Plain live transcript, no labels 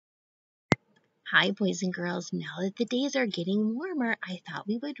Hi, boys and girls. Now that the days are getting warmer, I thought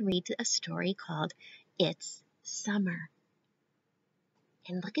we would read a story called It's Summer.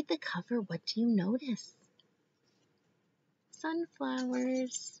 And look at the cover. What do you notice?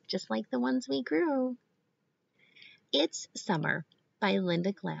 Sunflowers, just like the ones we grew. It's Summer by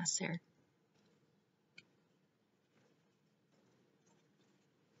Linda Glasser.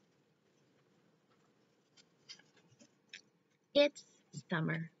 It's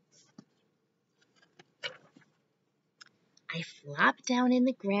summer. I flop down in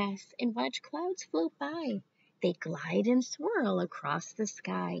the grass and watch clouds float by. They glide and swirl across the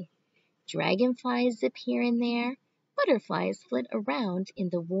sky. Dragonflies zip here and there. Butterflies flit around in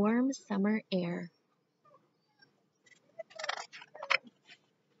the warm summer air.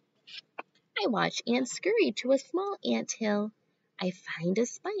 I watch ants scurry to a small ant hill. I find a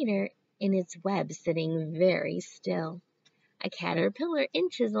spider in its web sitting very still. A caterpillar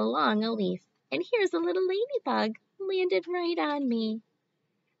inches along a leaf, and here's a little ladybug landed right on me.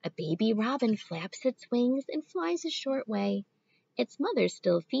 A baby robin flaps its wings and flies a short way. Its mother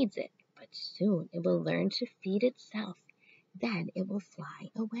still feeds it, but soon it will learn to feed itself. Then it will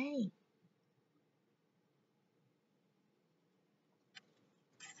fly away.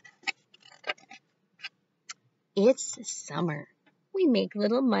 It's summer. We make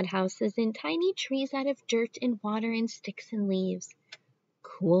little mud houses in tiny trees out of dirt and water and sticks and leaves.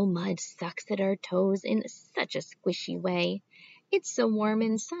 Cool mud sucks at our toes in such a squishy way. It's so warm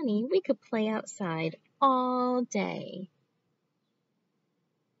and sunny we could play outside all day.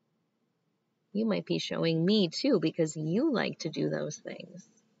 You might be showing me too because you like to do those things.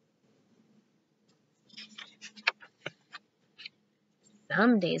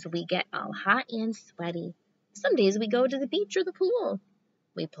 Some days we get all hot and sweaty. Some days we go to the beach or the pool.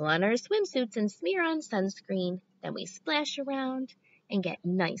 We pull on our swimsuits and smear on sunscreen. Then we splash around and get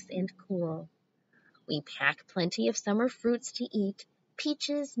nice and cool. We pack plenty of summer fruits to eat.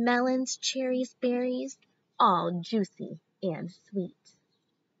 Peaches, melons, cherries, berries, all juicy and sweet.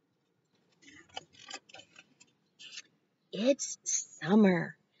 It's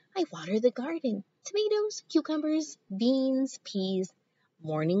summer. I water the garden. Tomatoes, cucumbers, beans, peas,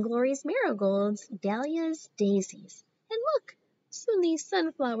 morning glories, marigolds, dahlias, daisies. And look, soon these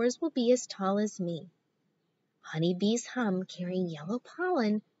sunflowers will be as tall as me. Honeybees hum, carrying yellow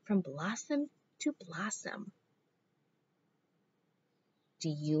pollen from blossom to blossom. Do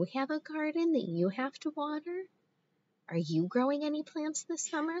you have a garden that you have to water? Are you growing any plants this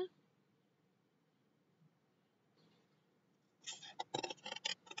summer?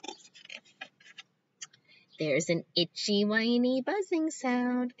 There's an itchy, whiny, buzzing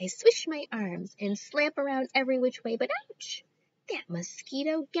sound. I swish my arms and slap around every which way, but ouch! That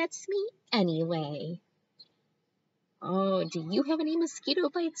mosquito gets me anyway. Oh, do you have any mosquito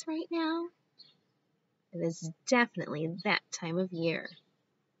bites right now? It is definitely that time of year.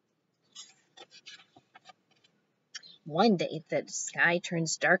 One day the sky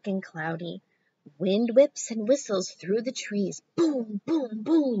turns dark and cloudy. Wind whips and whistles through the trees. Boom, boom,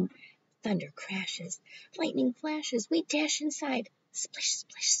 boom. Thunder crashes. Lightning flashes. We dash inside. Splish,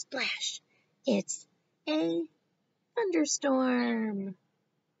 splish, splash. It's a thunderstorm.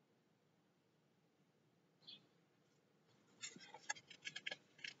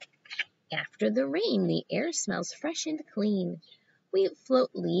 After the rain, the air smells fresh and clean. We float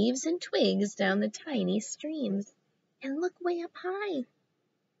leaves and twigs down the tiny streams. And look way up high.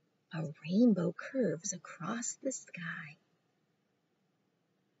 A rainbow curves across the sky.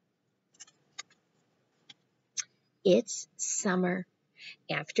 It's summer.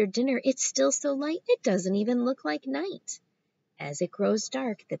 After dinner, it's still so light it doesn't even look like night. As it grows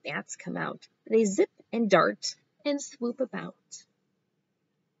dark, the bats come out. They zip and dart and swoop about.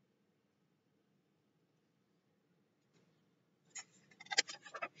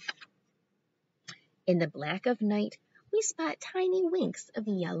 In the black of night, we spot tiny winks of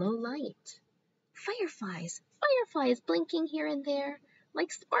yellow light. Fireflies, fireflies blinking here and there,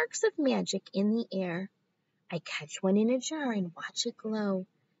 like sparks of magic in the air. I catch one in a jar and watch it glow,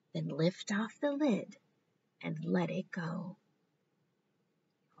 then lift off the lid and let it go.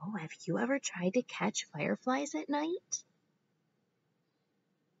 Oh, have you ever tried to catch fireflies at night?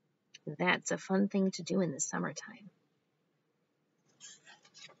 That's a fun thing to do in the summertime.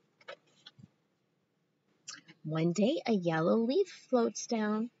 One day a yellow leaf floats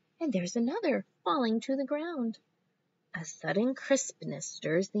down, and there's another falling to the ground. A sudden crispness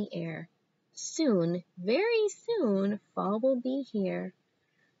stirs the air. Soon, very soon, fall will be here.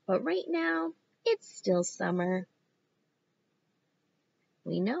 But right now, it's still summer.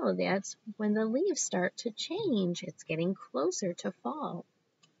 We know that's when the leaves start to change. It's getting closer to fall.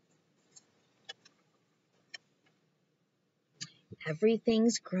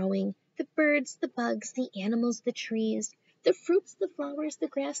 Everything's growing, the birds, the bugs, the animals, the trees, the fruits, the flowers, the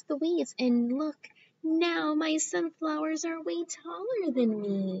grass, the weeds. And look, now my sunflowers are way taller than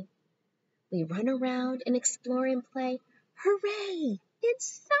me. We run around and explore and play. Hooray!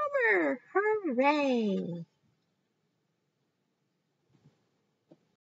 It's summer! Hooray!